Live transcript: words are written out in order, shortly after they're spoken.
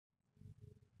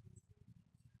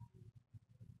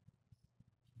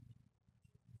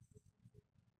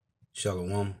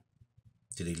Shalom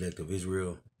to the elect of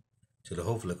Israel, to the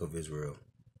hopeful elect of Israel,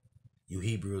 you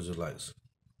Hebrew Israelites,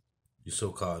 you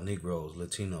so-called Negroes,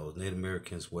 Latinos, Native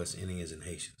Americans, West Indians, and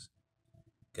Haitians.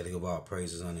 Gotta give all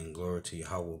praises, honor, and glory to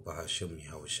Yahweh Bahashem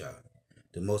Yahweh Shah.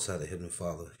 The Most High, the Heavenly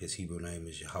Father, his Hebrew name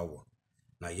is Yahweh.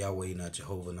 Not Yahweh, not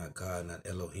Jehovah, not God, not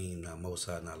Elohim, not Most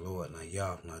High, not Lord, not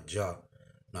Yah, not Jah,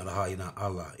 not Ahai, not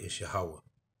Allah, it's Yahweh.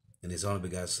 And his only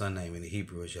begotten Son name in the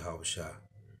Hebrew is Yahweh Shah.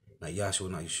 Not Yahshua,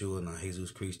 not Yeshua, not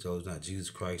Jesus Christos, not Jesus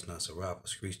Christ, not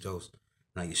Serapis Christos,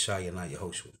 not Yeshaya, not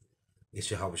Yehoshua. It's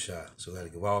Yahweh Shah. So we got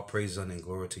to give all praise, honor, and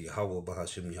glory to Yahweh,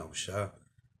 Bahashem, Yahweh Shah,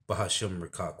 Bahashem,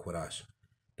 Rekah, Quadash.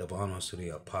 Double honors to the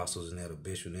apostles and elder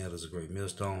bishops and elders of Great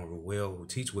Millstone, who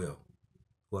teach well,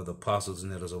 who are the apostles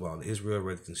and elders of all Israel,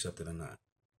 whether accepted or not.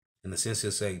 In the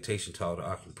sincere salutation to all the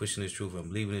ark, pushing this truth and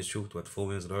believing this truth throughout the four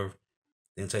winds of the earth,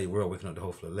 the entire world waking up the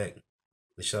hopeful elect.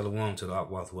 The shalom to the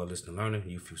Akwath who are listening and learning,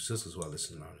 you few sisters who are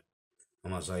listening and learning.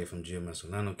 I'm Isaiah from GMS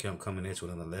Orlando Camp, coming at you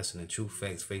with another lesson in truth,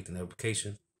 facts, faith, and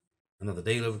edification. Another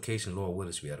daily edification, Lord, will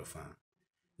us be edifying.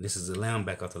 And this is a lamb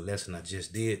back off the lesson I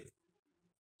just did.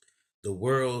 The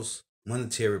world's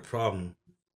monetary problem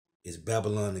is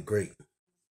Babylon the Great.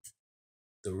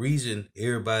 The reason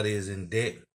everybody is in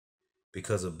debt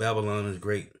because of Babylon the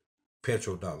Great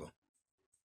petrodollar.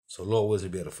 So Lord, will us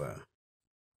be edifying.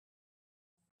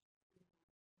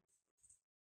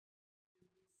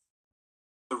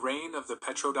 The reign of the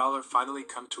petrodollar finally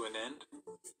come to an end?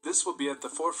 This will be at the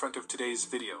forefront of today's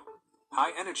video.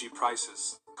 High energy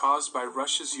prices, caused by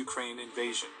Russia's Ukraine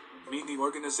invasion, mean the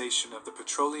Organization of the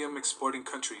Petroleum Exporting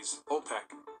Countries,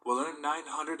 OPEC, will earn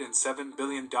 $907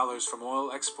 billion from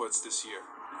oil exports this year,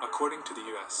 according to the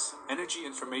U.S. Energy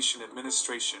Information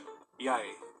Administration,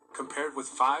 EIA, compared with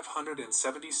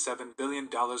 $577 billion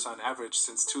on average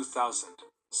since 2000.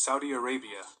 Saudi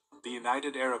Arabia, the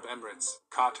United Arab Emirates,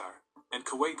 Qatar, and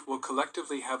Kuwait will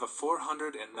collectively have a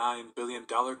 $409 billion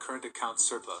current account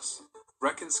surplus,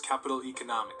 reckons Capital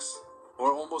Economics,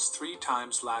 or almost 3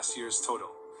 times last year's total.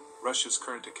 Russia's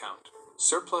current account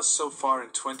surplus so far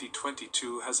in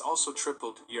 2022 has also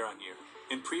tripled year on year.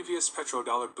 In previous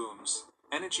petrodollar booms,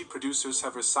 energy producers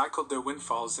have recycled their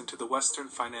windfalls into the Western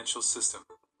financial system.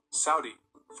 Saudi,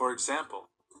 for example,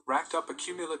 racked up a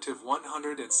cumulative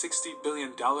 $160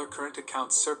 billion current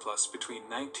account surplus between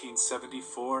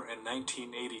 1974 and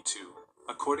 1982,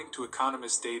 according to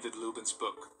economist David Lubin's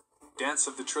book, Dance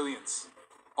of the Trillions,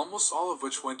 almost all of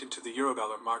which went into the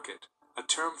Eurodollar market, a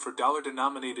term for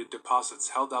dollar-denominated deposits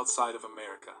held outside of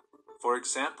America. For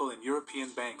example, in European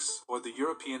banks or the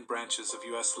European branches of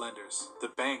U.S. lenders, the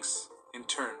banks, in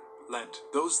turn, lent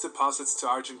those deposits to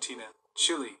Argentina,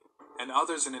 Chile, and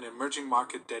others in an emerging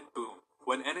market debt boom.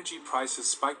 When energy prices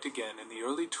spiked again in the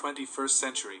early 21st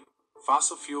century,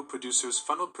 fossil fuel producers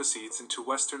funneled proceeds into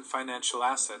Western financial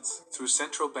assets through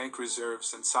central bank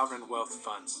reserves and sovereign wealth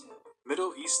funds.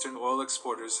 Middle Eastern oil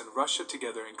exporters and Russia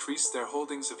together increased their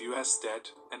holdings of U.S.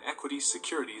 debt and equity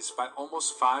securities by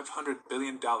almost $500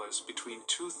 billion between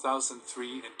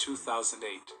 2003 and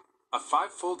 2008, a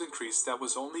 5-fold increase that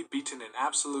was only beaten in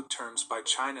absolute terms by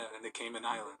China and the Cayman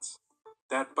Islands.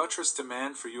 That buttressed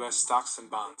demand for U.S. stocks and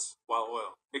bonds, while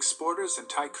oil exporters and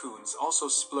tycoons also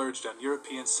splurged on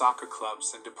European soccer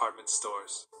clubs and department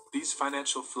stores. These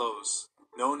financial flows,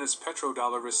 known as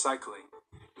petrodollar recycling,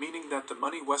 meaning that the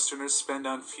money Westerners spend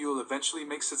on fuel eventually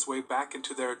makes its way back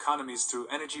into their economies through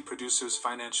energy producers'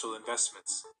 financial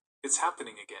investments. It's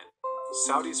happening again.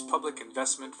 Saudi's Public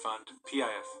Investment Fund,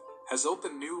 PIF, has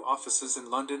opened new offices in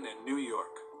London and New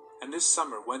York, and this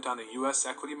summer went on a U.S.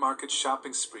 equity market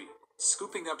shopping spree,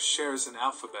 scooping up shares in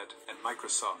Alphabet and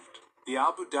Microsoft. The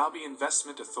Abu Dhabi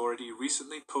Investment Authority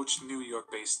recently poached New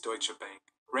York-based Deutsche Bank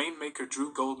rainmaker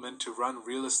Drew Goldman to run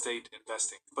real estate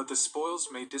investing, but the spoils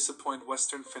may disappoint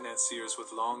Western financiers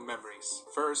with long memories.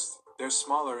 First, they're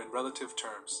smaller in relative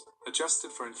terms. Adjusted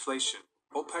for inflation,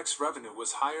 OPEC's revenue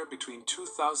was higher between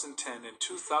 2010 and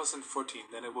 2014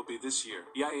 than it will be this year,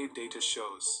 EIA data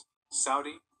shows.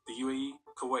 Saudi, the UAE,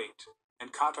 Kuwait,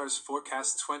 and Qatar's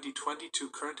forecast 2022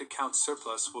 current account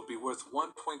surplus will be worth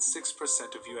 1.6%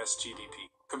 of U.S. GDP,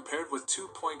 compared with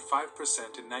 2.5%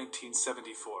 in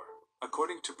 1974,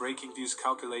 according to Breakingview's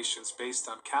calculations based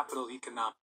on Capital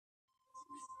Economics.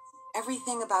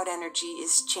 Everything about energy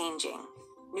is changing.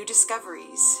 New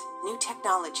discoveries, new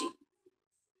technology.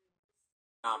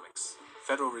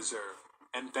 Federal Reserve,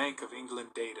 and Bank of England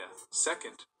data.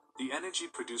 Second, the energy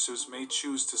producers may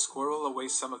choose to squirrel away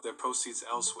some of their proceeds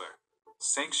elsewhere.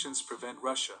 Sanctions prevent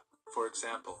Russia, for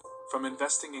example, from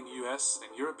investing in U.S.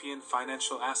 and European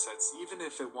financial assets even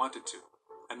if it wanted to,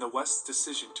 and the West's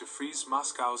decision to freeze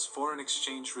Moscow's foreign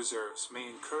exchange reserves may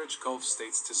encourage Gulf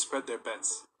states to spread their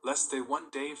bets, lest they one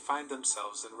day find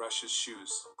themselves in Russia's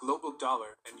shoes. Global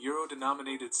dollar and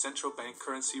euro-denominated central bank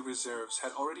currency reserves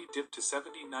had already dipped to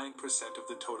 79% of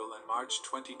the total in March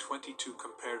 2022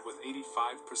 compared with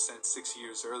 85% 6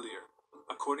 years earlier,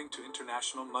 according to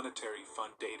International Monetary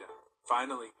Fund data.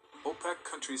 Finally, OPEC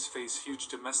countries face huge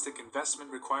domestic investment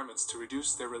requirements to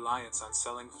reduce their reliance on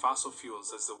selling fossil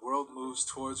fuels as the world moves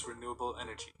towards renewable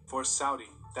energy. For Saudi,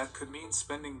 that could mean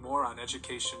spending more on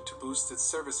education to boost its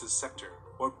services sector,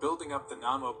 or building up the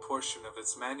non-oil portion of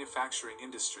its manufacturing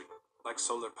industry, like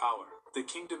solar power. The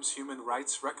kingdom's human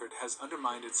rights record has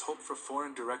undermined its hope for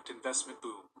foreign direct investment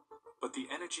boom, but the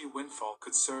energy windfall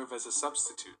could serve as a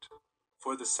substitute.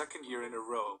 For the second year in a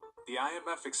row, the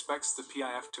IMF expects the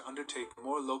PIF to undertake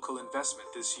more local investment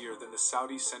this year than the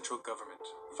Saudi central government.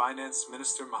 Finance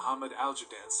Minister Mohammed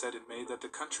Al-Jadaan said in May that the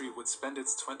country would spend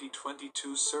its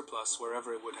 2022 surplus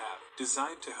wherever it would have,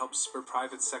 designed to help spur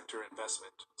private sector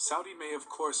investment. Saudi may of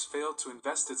course fail to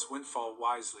invest its windfall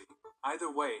wisely. Either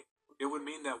way, it would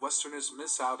mean that Westerners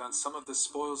miss out on some of the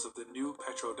spoils of the new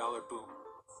petrodollar boom.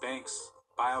 Banks,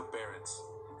 buyout barons,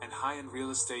 and high-end real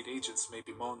estate agents may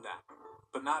bemoan that,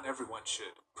 but not everyone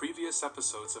should. Previous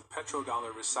episodes of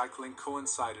petrodollar recycling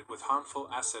coincided with harmful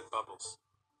asset bubbles.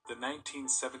 The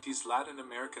 1970s Latin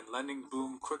American lending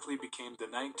boom quickly became the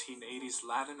 1980s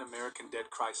Latin American debt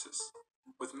crisis,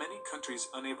 with many countries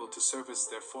unable to service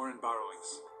their foreign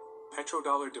borrowings.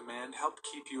 Petrodollar demand helped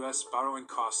keep U.S. borrowing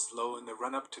costs low in the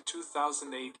run-up to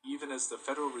 2008 even as the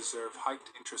Federal Reserve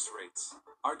hiked interest rates,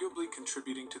 arguably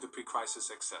contributing to the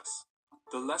pre-crisis excess.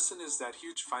 The lesson is that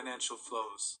huge financial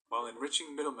flows, while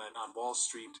enriching middlemen on Wall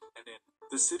Street and in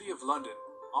the City of London,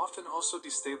 often also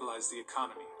destabilize the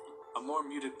economy. A more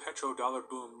muted petrodollar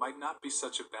boom might not be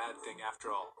such a bad thing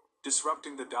after all,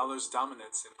 disrupting the dollar's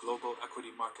dominance in global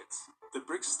equity markets. The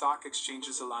BRICS Stock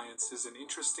Exchanges Alliance is an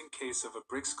interesting case of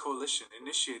a BRICS coalition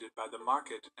initiated by the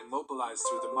market and mobilized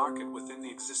through the market within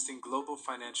the existing global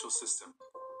financial system.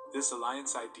 This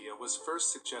alliance idea was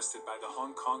first suggested by the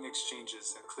Hong Kong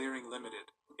Exchanges and Clearing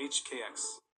Limited,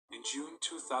 HKX, in June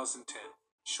 2010,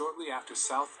 shortly after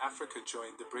South Africa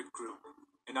joined the BRIC group.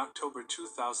 In October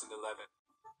 2011,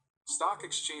 stock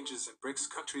exchanges in BRICS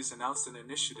countries announced an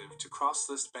initiative to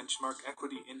cross-list benchmark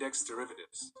equity index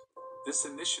derivatives. This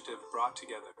initiative brought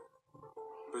together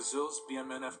Brazil's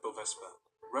BMNF Bovespa,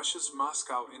 Russia's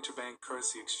Moscow Interbank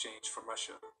Currency Exchange from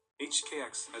Russia,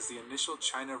 HKX as the initial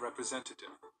China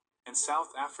representative, and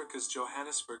South Africa's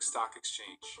Johannesburg Stock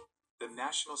Exchange, the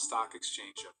National Stock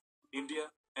Exchange of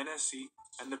India, NSE,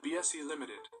 and the BSE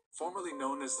Limited, formerly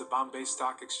known as the Bombay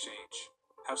Stock Exchange,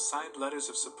 have signed letters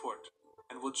of support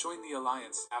and will join the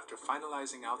alliance after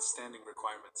finalizing outstanding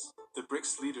requirements. The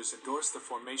BRICS leaders endorsed the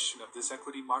formation of this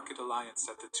equity market alliance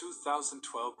at the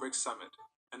 2012 BRICS Summit,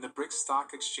 and the BRICS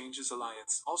Stock Exchanges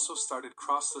Alliance also started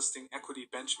cross-listing equity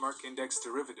benchmark index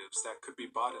derivatives that could be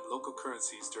bought in local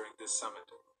currencies during this summit.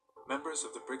 Members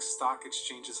of the BRICS Stock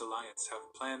Exchanges Alliance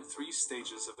have planned 3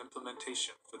 stages of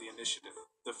implementation for the initiative.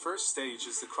 The first stage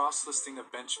is the cross-listing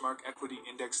of benchmark equity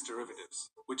index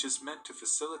derivatives, which is meant to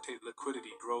facilitate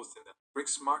liquidity growth in the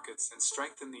BRICS markets and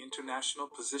strengthen the international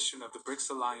position of the BRICS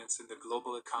Alliance in the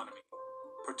global economy.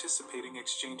 Participating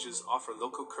exchanges offer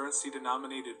local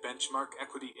currency-denominated benchmark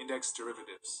equity index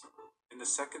derivatives. In the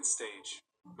second stage,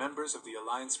 members of the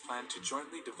alliance plan to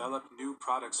jointly develop new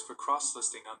products for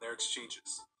cross-listing on their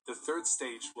exchanges. The third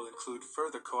stage will include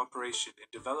further cooperation in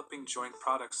developing joint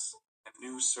products and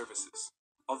new services.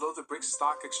 Although the BRICS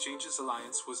Stock Exchanges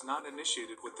Alliance was not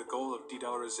initiated with the goal of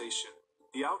de-dollarization,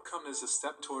 the outcome is a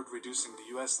step toward reducing the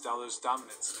US dollar's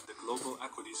dominance in the global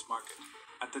equities market.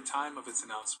 At the time of its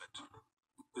announcement,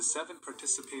 the 7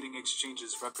 participating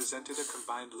exchanges represented a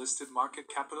combined listed market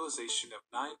capitalization of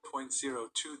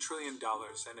 $9.02 trillion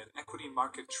and an equity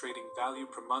market trading value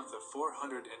per month of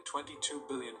 $422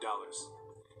 billion,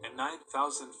 and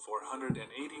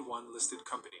 9,481 listed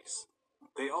companies.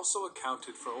 They also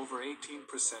accounted for over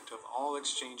 18% of all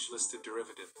exchange-listed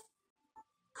derivative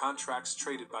contracts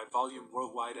traded by volume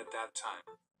worldwide at that time.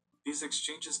 These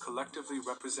exchanges collectively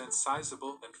represent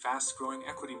sizable and fast-growing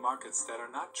equity markets that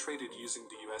are not traded using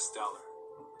the US dollar.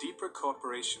 Deeper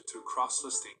cooperation through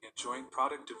cross-listing and joint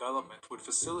product development would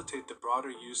facilitate the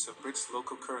broader use of BRICS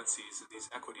local currencies in these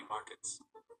equity markets.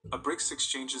 A BRICS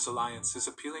Exchanges Alliance is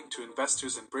appealing to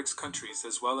investors in BRICS countries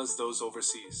as well as those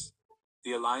overseas.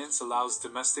 The alliance allows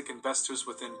domestic investors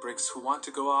within BRICS who want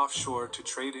to go offshore to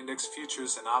trade index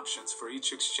futures and options for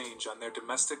each exchange on their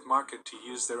domestic market to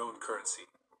use their own currency,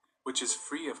 which is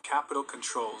free of capital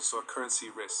controls or currency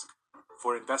risk.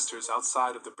 For investors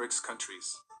outside of the BRICS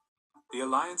countries, the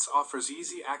alliance offers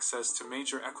easy access to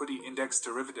major equity index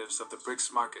derivatives of the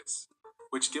BRICS markets.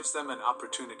 which gives them an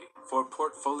opportunity for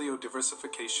portfolio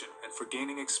diversification and for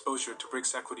gaining exposure to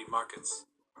BRICS equity markets.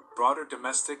 Broader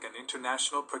domestic and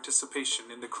international participation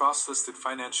in the cross-listed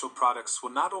financial products will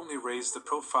not only raise the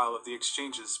profile of the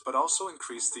exchanges but also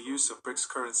increase the use of BRICS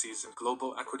currencies in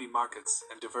global equity markets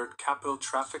and divert capital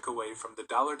traffic away from the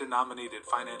dollar-denominated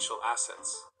financial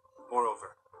assets.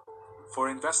 Moreover, for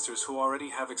investors who already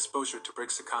have exposure to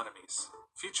BRICS economies,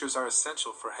 futures are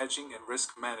essential for hedging and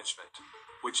risk management,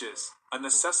 which is a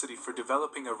necessity for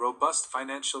developing a robust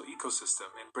financial ecosystem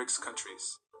in BRICS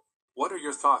countries. What are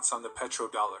your thoughts on the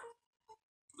petrodollar?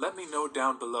 Let me know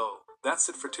down below. That's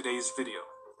it for today's video.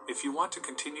 If you want to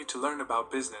continue to learn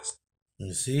about business,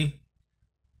 You see?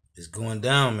 It's going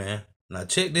down, man. Now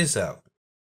check this out.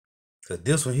 Because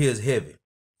this one here is heavy.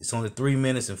 It's only 3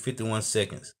 minutes and 51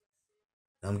 seconds.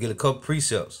 I'm going to get a couple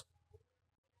precepts.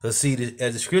 Because see,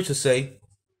 as the scriptures say,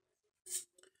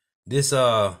 this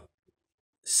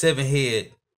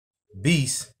 7-head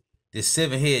beast, this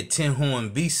 7-head 10-horn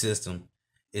beast system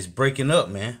is breaking up,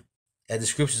 man. As the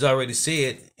scriptures already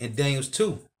said in Daniel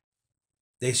 2.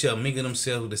 They shall mingle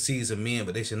themselves with the seeds of men,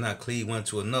 but they shall not cleave one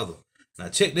to another. Now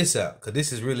check this out, because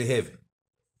this is really heavy.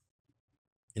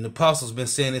 And the apostles been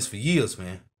saying this for years,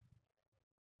 man.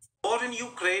 War in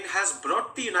Ukraine has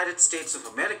brought the United States of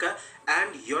America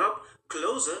and Europe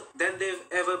closer than they've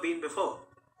ever been before.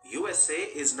 USA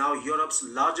is now Europe's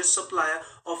largest supplier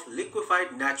of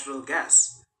liquefied natural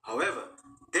gas. However,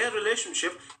 their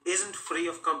relationship isn't free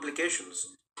of complications.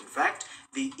 In fact,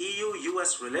 the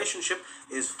EU-US relationship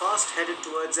is fast headed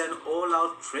towards an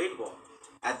all-out trade war.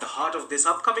 At the heart of this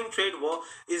upcoming trade war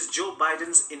is Joe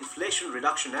Biden's Inflation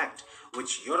Reduction Act,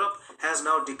 which Europe has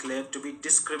now declared to be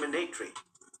discriminatory.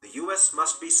 The US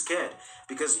must be scared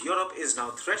because Europe is now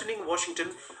threatening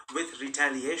Washington with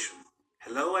retaliation.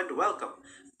 Hello and welcome.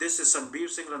 This is Sanbir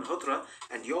Singh Ranhotra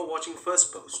and you're watching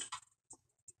First Post.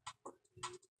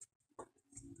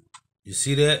 You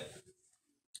see that?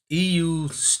 EU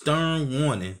stern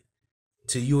warning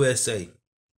to USA.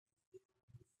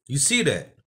 You see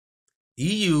that?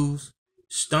 EU's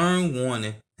stern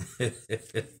warning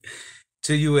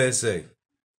to USA.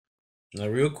 Now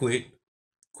real quick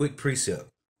precept.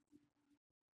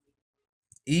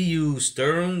 EU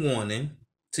stern warning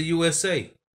to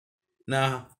USA.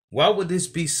 Now, why would this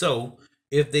be so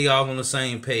if they all on the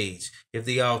same page? If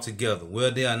they all together?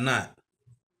 Well, they are not.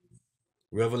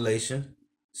 Revelation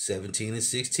 17 and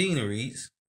 16 reads,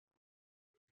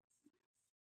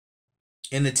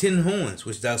 and the 10 horns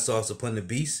which thou sawest upon the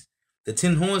beast, the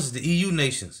 10 horns is the EU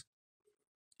nations.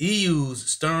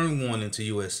 EU's stern warning to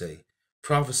USA.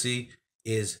 Prophecy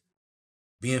is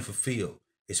being fulfilled.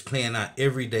 It's playing out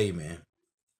every day, man.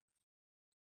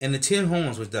 And the 10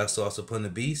 horns which thou sawest upon the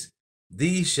beast,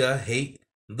 these shall hate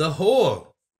the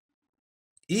whore.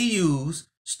 EU's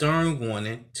stern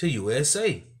warning to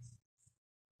USA.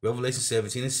 Revelation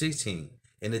 17 and 16.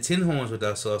 And the 10 horns which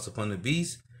thou sawest upon the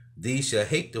beast, these shall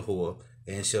hate the whore,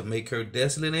 and shall make her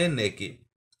desolate and naked,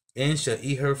 and shall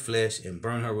eat her flesh, and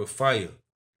burn her with fire.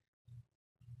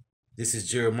 This is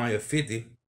Jeremiah 50.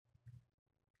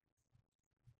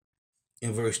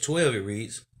 In verse 12 it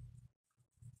reads,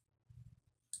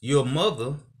 your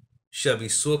mother shall be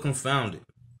sore confounded.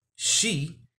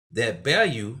 She that bare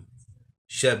you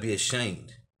shall be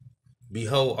ashamed.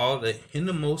 Behold, all the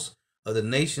hindermost of the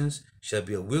nations shall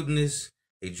be a wilderness,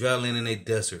 a dry land, and a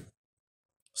desert.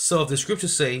 So if the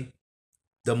scriptures say,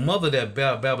 the mother that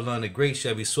bare Babylon the Great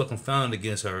shall be sore confounded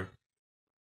against her,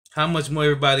 how much more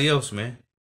everybody else, man?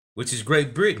 Which is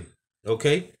Great Britain,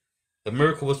 okay?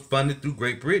 America was funded through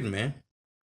Great Britain, man.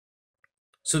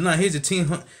 So now here's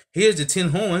the 10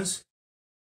 horns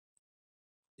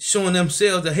showing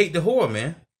themselves to hate the whore,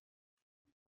 man.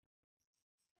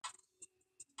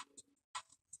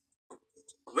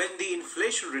 When the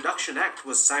Inflation Reduction Act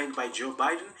was signed by Joe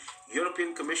Biden,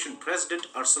 European Commission President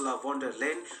Ursula von der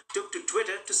Leyen took to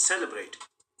Twitter to celebrate.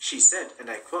 She said, and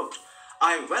I quote,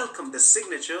 I welcome the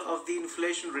signature of the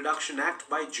Inflation Reduction Act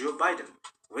by Joe Biden.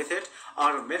 With it,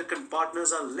 our American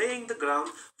partners are laying the ground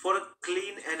for a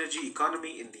clean energy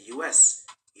economy in the US.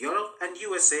 Europe and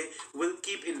USA will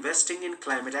keep investing in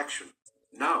climate action.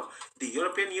 Now, the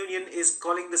European Union is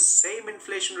calling the same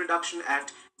Inflation Reduction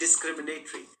Act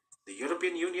discriminatory. The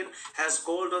European Union has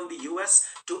called on the US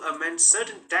to amend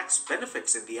certain tax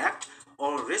benefits in the Act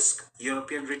or risk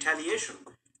European retaliation.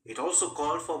 It also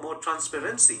called for more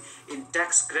transparency in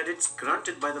tax credits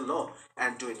granted by the law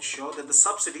and to ensure that the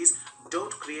subsidies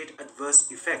don't create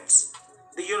adverse effects.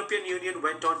 The European Union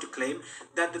went on to claim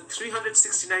that the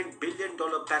 $369 billion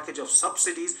package of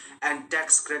subsidies and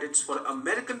tax credits for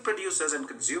American producers and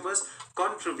consumers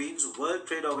contravenes World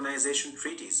Trade Organization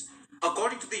treaties.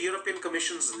 According to the European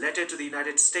Commission's letter to the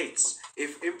United States,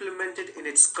 if implemented in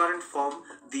its current form,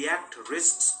 the act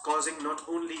risks causing not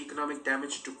only economic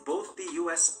damage to both the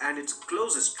US and its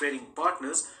closest trading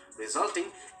partners, resulting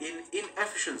in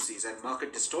inefficiencies and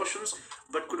market distortions,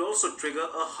 but could also trigger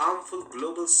a harmful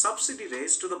global subsidy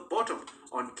race to the bottom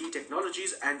on key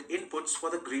technologies and inputs for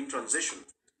the green transition.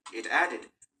 It added,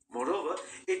 moreover,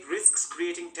 it risks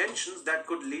creating tensions that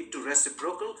could lead to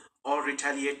reciprocal or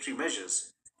retaliatory measures.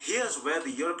 Here's where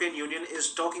the European Union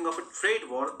is talking of a trade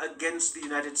war against the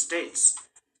United States.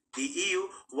 The EU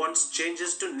wants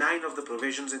changes to 9 of the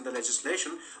provisions in the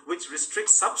legislation which restrict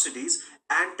subsidies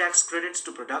and tax credits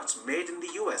to products made in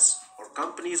the US or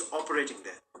companies operating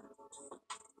there.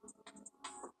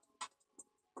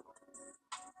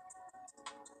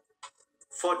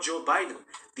 For Joe Biden,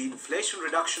 the Inflation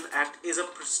Reduction Act is a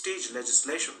prestige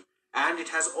legislation and it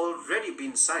has already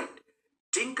been signed.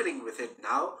 Tinkering with it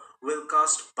now will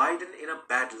cast Biden in a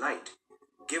bad light.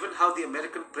 Given how the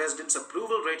American president's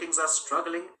approval ratings are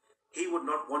struggling, he would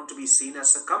not want to be seen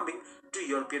as succumbing to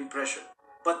European pressure.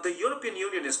 But the European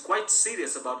Union is quite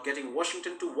serious about getting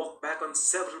Washington to walk back on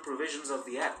several provisions of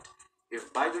the act.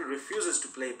 If Biden refuses to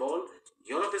play ball,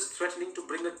 Europe is threatening to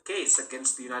bring a case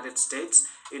against the United States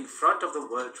in front of the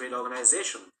World Trade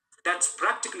Organization. That's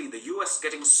practically the US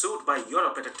getting sued by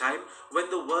Europe at a time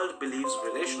when the world believes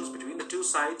relations between the two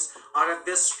sides are at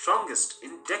their strongest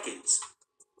in decades.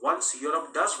 Once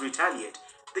Europe does retaliate,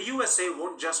 the USA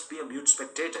won't just be a mute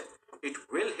spectator. It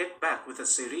will hit back with a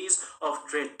series of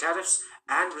trade tariffs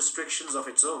and restrictions of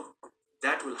its own.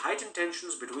 That will heighten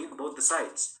tensions between both the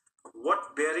sides.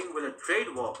 What bearing will a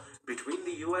trade war between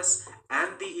the US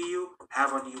and the EU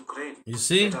have on Ukraine? You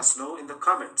see? Let us know in the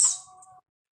comments.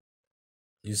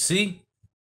 You see?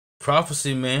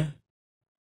 Prophecy, man.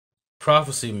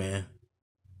 Prophecy, man.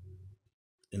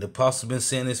 And the apostle's been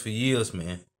saying this for years,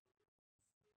 man.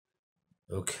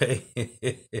 Okay?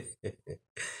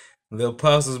 The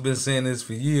apostle's been saying this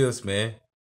for years, man.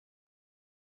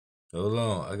 Hold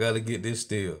on. I got to get this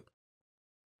still.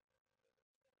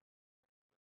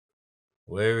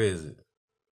 Where is it?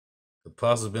 The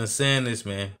apostle's been saying this,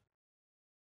 man.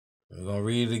 We're going to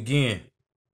read it again.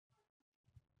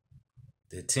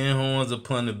 The 10 horns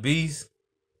upon the beast,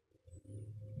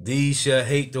 these shall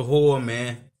hate the whore,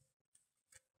 man.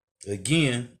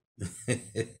 Again,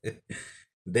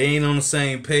 they ain't on the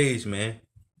same page, man.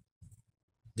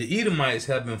 The Edomites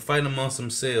have been fighting amongst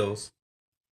themselves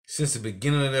since the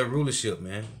beginning of their rulership,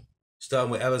 man.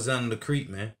 Starting with Alexander the Great,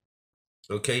 man.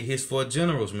 Okay, his 4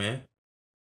 generals, man.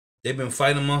 They've been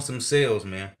fighting amongst themselves,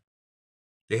 man.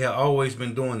 They have always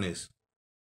been doing this.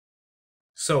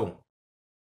 So,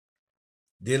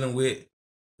 dealing with,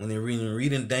 when they're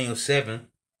reading Daniel 7,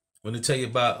 when they tell you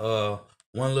about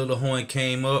one little horn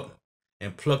came up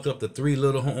and plucked up the 3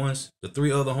 little horns. The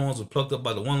 3 other horns were plucked up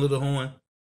by the 1 little horn.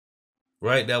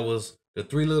 Right? That was the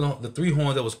 3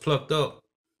 horns that was plucked up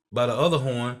by the other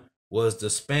horn was the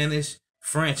Spanish,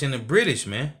 French, and the British,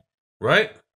 man.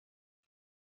 Right?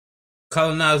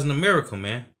 Colonizing America,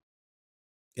 man.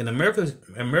 And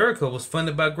America was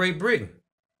funded by Great Britain.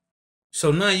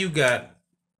 So now you got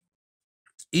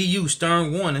EU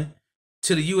stern warning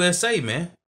to the USA,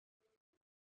 man.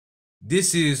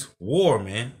 This is war,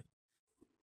 man.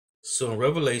 So in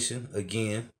Revelation,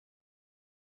 again,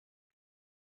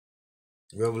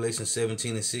 Revelation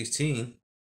 17 and 16,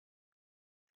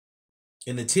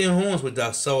 and the 10 horns which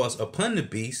thou sawest upon the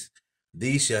beast,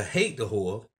 these shall hate the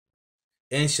whore,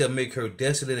 and shall make her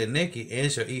desolate and naked,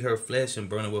 and shall eat her flesh and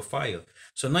burn it with fire.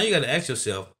 So now you got to ask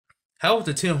yourself, how is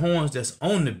the 10 horns that's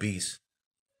on the beast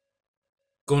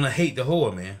gonna hate the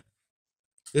whore, man?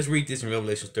 Let's read this in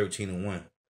Revelation 13 and 1.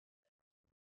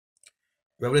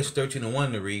 Revelation 13 and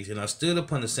 1 reads, and I stood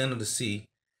upon the sand of the sea,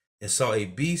 and saw a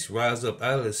beast rise up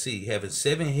out of the sea, having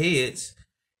 7 heads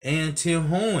and 10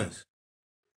 horns.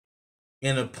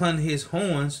 And upon his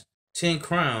horns 10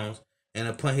 crowns, and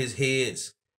upon his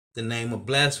heads the name of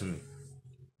blasphemy.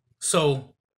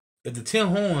 So, if the 10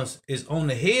 horns is on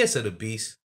the heads of the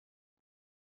beast,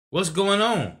 what's going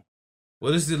on?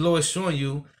 Well, this is the Lord showing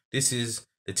you. This is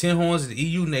the 10 horns of the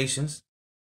EU nations,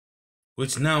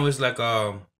 which now is like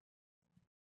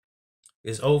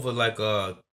it's over like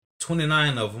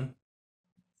 29 of them.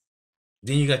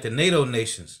 Then you got the NATO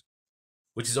nations,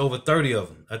 which is over 30 of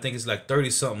them. I think it's like 30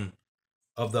 something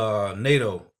of the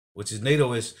NATO, which is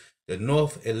NATO is the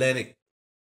North Atlantic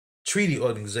Treaty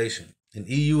Organization, and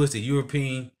EU is the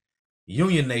European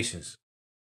Union nations,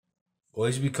 or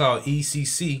it should be called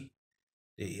ECC,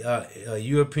 the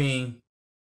European,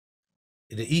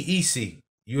 the EEC,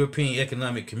 European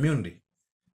Economic Community,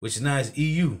 which now is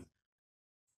EU.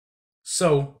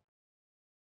 So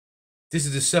This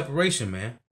is the separation,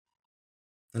 man.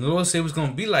 And the Lord said it was going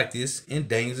to be like this in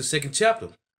Daniel, the 2nd chapter.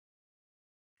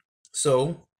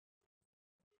 So,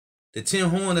 the 10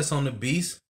 horns that's on the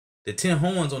beast, the 10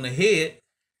 horns on the head,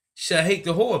 shall hate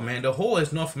the whore, man. The whore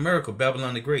is North America,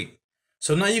 Babylon the Great.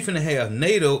 So now you're finna have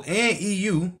NATO and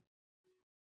EU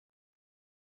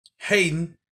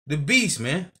hating the beast,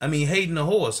 man. I mean, hating the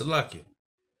whore, Salakia.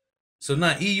 So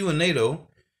now EU and NATO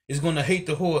is going to hate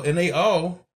the whore, and they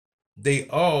all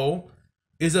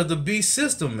is of the beast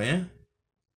system, man.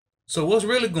 So what's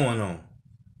really going on?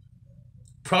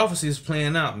 Prophecy is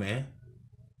playing out, man.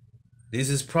 This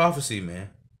is prophecy, man.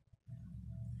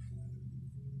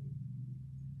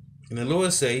 And the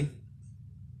Lord say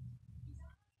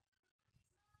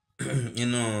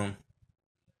in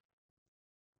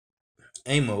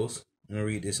Amos, I'm gonna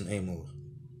read this in Amos.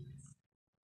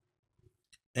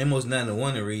 Amos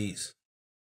 9:1, it reads,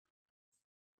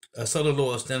 I saw the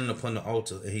Lord standing upon the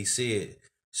altar, and he said,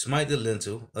 smite the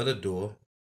lintel of the door,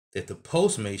 that the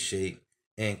post may shake,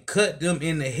 and cut them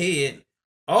in the head,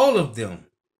 all of them.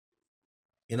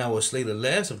 And I will slay the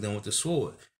last of them with the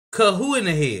sword. Cut who in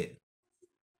the head?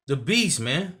 The beast,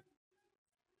 man.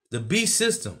 The beast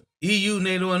system. EU,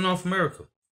 NATO, and North America.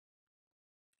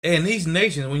 And these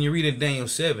nations, when you read in Daniel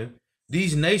 7,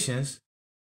 these nations,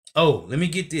 oh, let me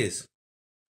get this.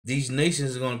 These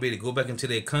nations are going to be able to go back into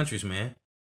their countries, man.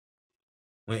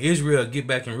 When Israel get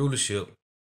back in rulership,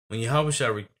 when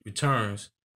Yahushua returns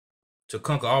to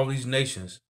conquer all these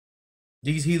nations,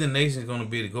 these heathen nations are going to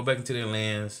be able to go back into their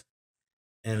lands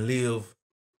and live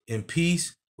in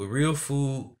peace with real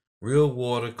food, real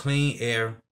water, clean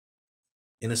air.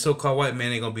 And the so-called white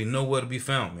man ain't going to be nowhere to be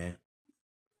found, man.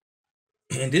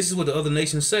 And this is what the other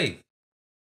nations say.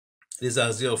 This is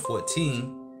Isaiah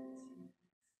 14.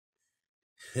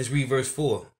 Let's read verse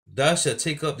 4. Thou shalt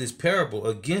take up this parable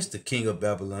against the king of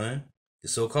Babylon, the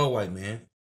so-called white man,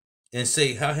 and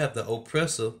say, how hath the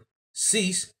oppressor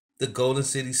ceased, the golden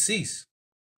city ceased?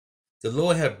 The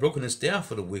Lord hath broken the staff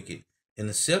of the wicked, and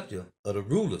the scepter of the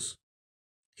rulers.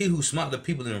 He who smote the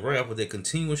people in wrath with a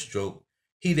continuous stroke,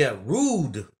 he that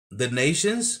ruled the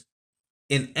nations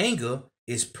in anger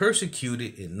is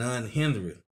persecuted and none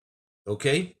hindereth.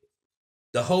 Okay?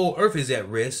 The whole earth is at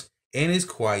rest and is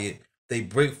quiet. They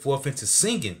break forth into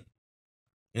singing.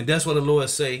 And that's what the Lord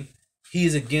say. He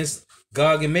is against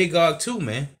Gog and Magog too,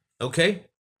 man. Okay?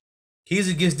 He's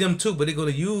against them too, but he's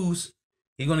going to use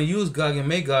Gog and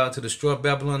Magog to destroy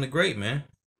Babylon the Great, man.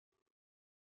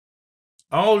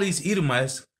 All these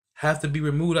Edomites have to be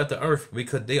removed out the earth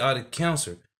because they are the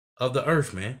cancer of the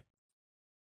earth, man.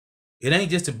 It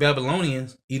ain't just the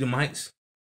Babylonians, Edomites.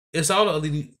 It's all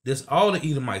the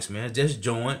Edomites, man. Just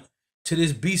joined to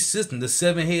this beast system, the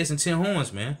 7 heads and 10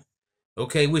 horns, man.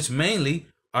 Okay, which mainly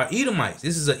are Edomites.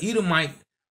 This is an Edomite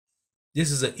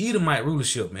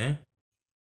rulership, man.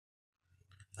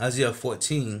 Isaiah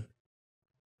 14:7.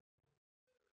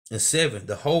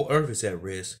 The whole earth is at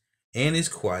rest and is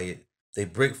quiet. They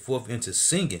break forth into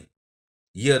singing.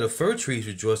 Yea, the fir trees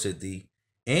rejoice at thee,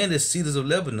 and the cedars of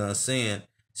Lebanon, saying,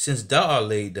 since thou art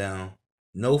laid down,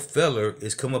 no feller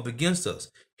is come up against us.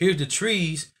 Here's the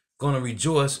trees going to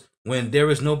rejoice when there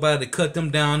is nobody to cut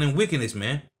them down in wickedness,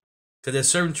 man. Because there's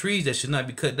certain trees that should not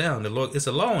be cut down. The Lord, it's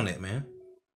a law on that, man.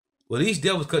 Well, these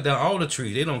devils cut down all the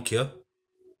trees. They don't care.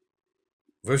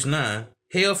 Verse 9,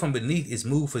 hell from beneath is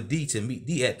moved for thee to meet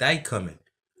thee at thy coming.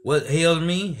 What hell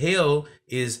mean? Hell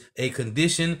is a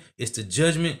condition, it's the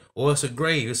judgment, or it's a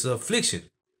grave, it's an affliction.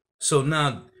 So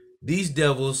now these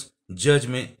devils'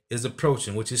 judgment is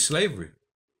approaching, which is slavery.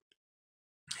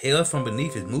 Hell from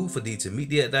beneath is moved for thee to meet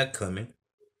thee at thy coming.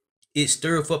 It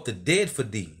stirreth up the dead for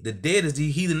thee. The dead is the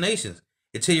heathen nations.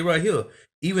 It tell you right here,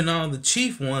 even all the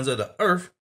chief ones of the earth,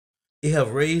 it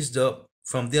have raised up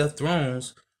from their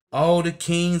thrones all the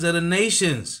kings of the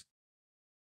nations.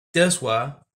 That's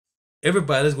why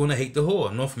everybody's going to hate the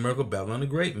whore. North America, Babylon the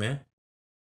Great, man.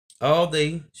 All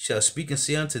they shall speak and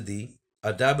say unto thee,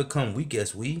 art thou become weak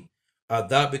as we? Art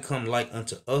thou become like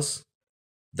unto us?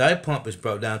 Thy pomp is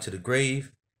brought down to the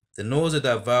grave. The noise of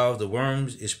thy vows, the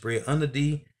worms is spread under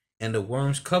thee, and the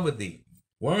worms cover thee.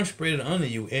 Worms spread under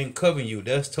you and covering you.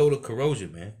 That's total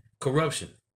corrosion, man. Corruption.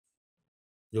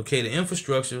 Okay, the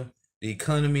infrastructure, the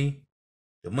economy,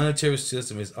 the monetary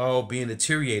system is all being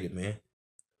deteriorated, man.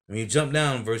 When you jump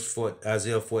down verse 4,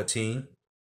 Isaiah 14,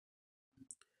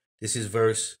 this is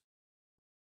verse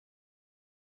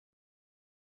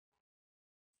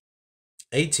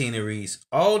 18. It reads,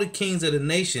 all the kings of the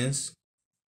nations,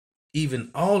 even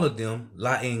all of them,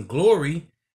 lie in glory,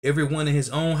 everyone in his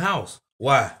own house.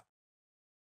 Why?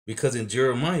 Because in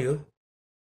Jeremiah,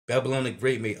 Babylon the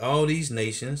Great made all these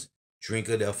nations drink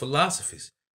of their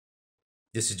philosophies.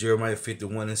 This is Jeremiah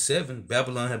 51:7.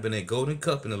 Babylon had been a golden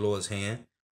cup in the Lord's hand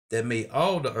that made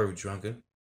all the earth drunken.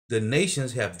 The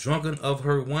nations have drunken of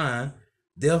her wine.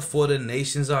 Therefore, the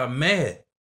nations are mad.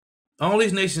 All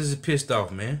these nations is pissed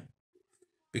off, man.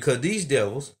 Because these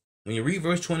devils, when you read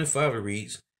verse 25, it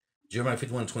reads, Jeremiah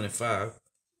 51:25,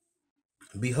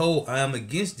 Behold, I am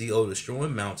against thee, O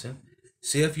destroying mountain,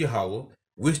 saith Yahweh,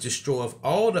 which destroyeth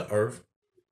all the earth,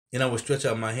 and I will stretch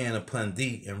out my hand upon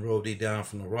thee and roll thee down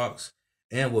from the rocks,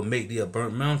 and will make thee a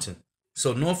burnt mountain.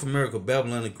 So North America,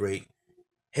 Babylon the Great,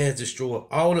 has destroyed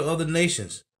all the other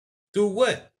nations. Through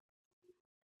what?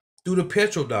 Through the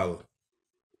petrodollar,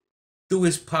 through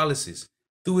its policies,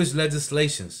 through its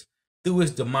legislations, through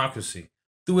its democracy,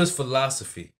 through its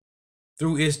philosophy,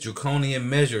 through its draconian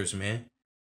measures, man.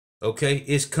 Okay?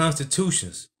 Its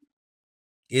constitutions,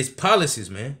 its policies,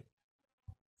 man.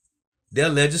 Their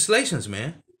legislations,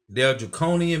 man. Their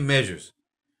draconian measures.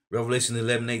 Revelation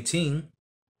 11:18.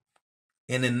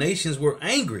 And the nations were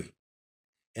angry,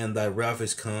 and thy wrath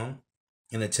is come,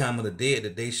 in the time of the dead,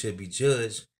 that they should be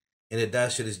judged, and that thou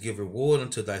shouldest give reward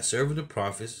unto thy servant the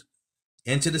prophets,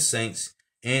 and to the saints,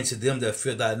 and to them that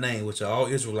fear thy name, which are all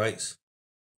Israelites,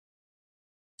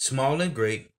 small and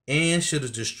great, and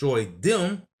shouldest destroy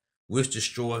them which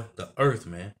destroy the earth,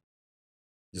 man.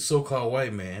 The so-called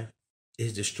white man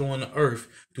is destroying the earth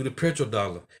through the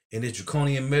petrodollar and its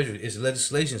draconian measures, its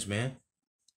legislations, man.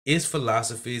 Its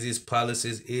philosophies, its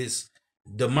policies, its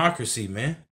democracy,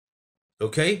 man.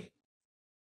 Okay?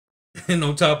 And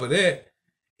on top of that,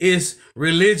 it's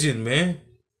religion, man.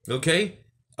 Okay?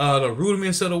 The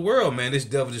rudiments of the world, man. This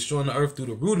devil destroying the earth through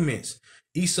the rudiments.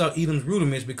 Esau, Edom's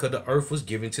rudiments, because the earth was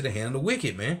given to the hand of the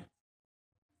wicked, man.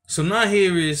 So now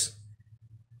here is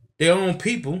their own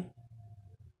people.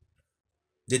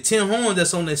 The 10 horns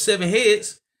that's on their 7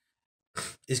 heads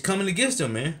is coming against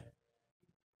them, man.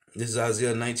 This is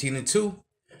Isaiah 19:2.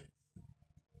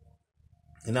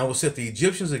 And I will set the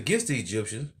Egyptians against the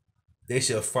Egyptians. They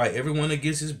shall fight everyone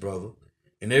against his brother,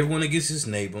 and everyone against his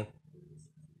neighbor,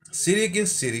 city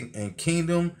against city, and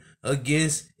kingdom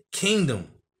against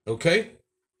kingdom. Okay?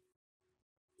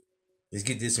 Let's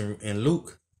get this in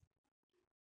Luke.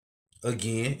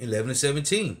 Again,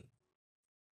 11:17.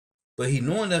 But he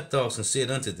knowing their thoughts and said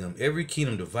unto them, every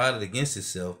kingdom divided against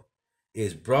itself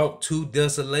is brought to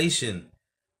desolation,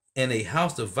 and a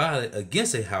house divided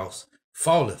against a house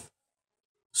falleth.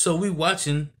 So we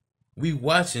watching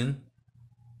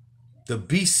the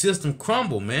beast system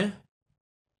crumble, man.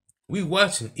 We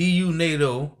watching EU,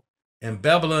 NATO, and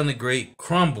Babylon the Great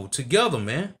crumble together,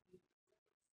 man.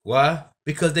 Why?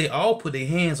 Because they all put their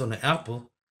hands on the apple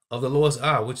of the Lord's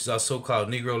eye, which is our so-called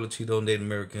Negro, Latino, Native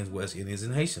Americans, West Indians,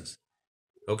 and Haitians.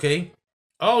 Okay?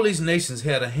 All these nations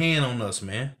had a hand on us,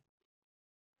 man.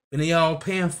 And they all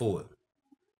paying for it.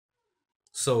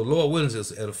 So Lord willing,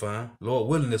 this will edify. Lord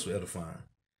willing, this will edify.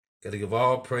 Got to give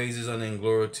all praises, honor, and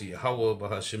glory to Yahweh,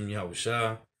 Bahashem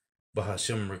Yahushua,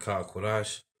 Bahashem Rekah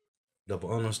Kodash.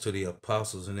 Double honors to the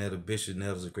apostles and elder bishops and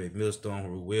elders of Great Millstone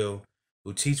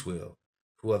who teach well,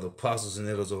 who are the apostles and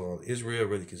elders of all Israel,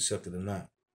 whether accepted or not.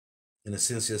 In a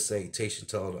sincere salutation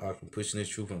to all the ark and pushing this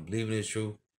truth and believing this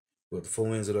truth, with the four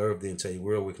winds of the earth, the entire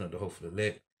world, waking up the hope for the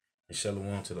elect. And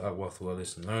shalom to the Akwath who are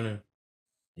listening and learning.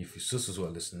 If you sisters who are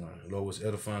listening and learning. Lord was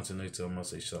edifying tonight, tell them I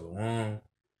say shalom.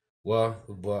 Wah,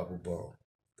 wah,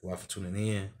 for tuning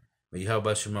in. May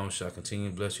Yahweh Shema shall continue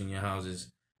to bless you in your houses.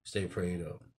 Stay prayed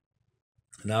up.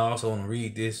 Now I also want to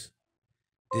read this.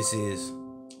 This is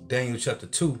Daniel chapter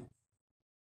 2.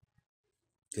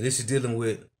 This is dealing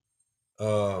with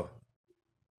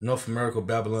North America,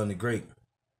 Babylon the Great.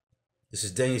 This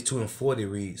is Daniel 2:40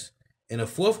 reads, And the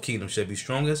fourth kingdom shall be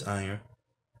strong as iron,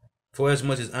 for as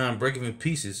much as iron breaketh in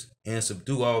pieces, and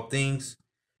subdue all things,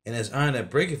 and as iron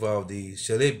that breaketh all these,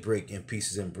 shall it break in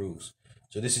pieces and bruise.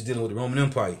 So this is dealing with the Roman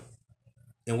Empire.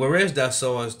 And whereas thou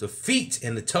sawest the feet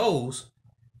and the toes,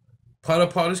 part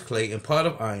of potter's clay and part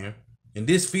of iron, and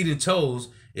this feet and toes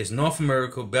is North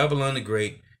America, Babylon the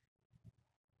Great,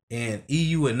 and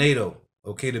EU and NATO,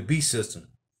 okay, the beast system.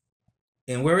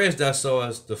 And whereas thou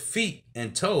sawest the feet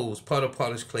and toes, part of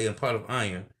potter's clay and part of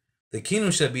iron, the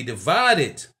kingdom shall be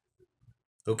divided.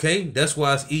 Okay, that's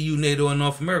why it's EU, NATO, and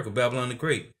North America, Babylon the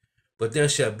Great. But there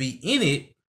shall be in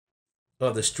it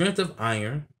of the strength of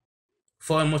iron,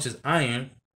 far as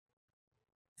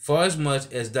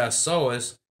much as thou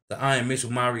sawest the iron mixed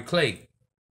with miry clay.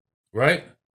 Right?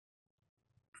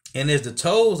 And as the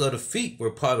toes of the feet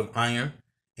were part of iron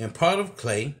and part of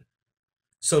clay,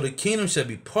 so the kingdom shall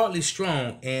be partly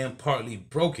strong and partly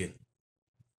broken.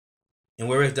 And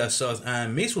whereas thou sawest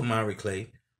iron mixed with miry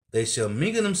clay, they shall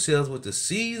mingle themselves with the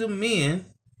seeds of men,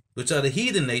 which are the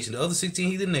heathen nations, the other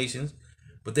 16 heathen nations,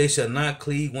 but they shall not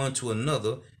cleave one to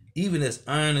another, even as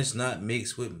iron is not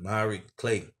mixed with miry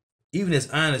clay. Even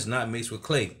as iron is not mixed with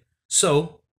clay.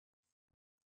 So,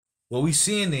 what we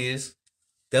seeing is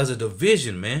there's a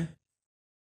division, man,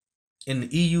 in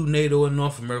the EU, NATO, and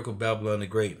North America, Babylon the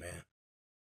Great, man.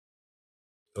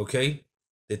 Okay?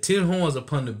 The 10 horns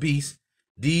upon the beast,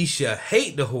 these shall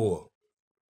hate the whore.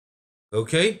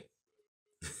 Okay?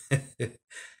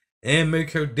 And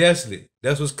make her desolate.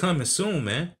 That's what's coming soon,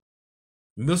 man.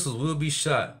 Missiles will be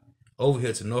shot over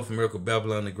here to North America,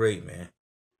 Babylon the Great, man.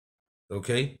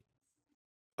 Okay?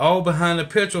 All behind the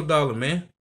petrodollar, man.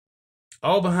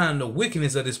 All behind the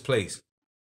wickedness of this place.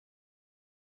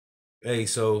 Hey,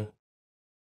 so,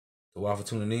 the water for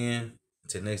tuning in.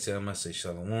 Until next time, I say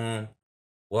shalom.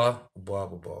 Wah, blah,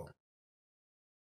 blah, blah.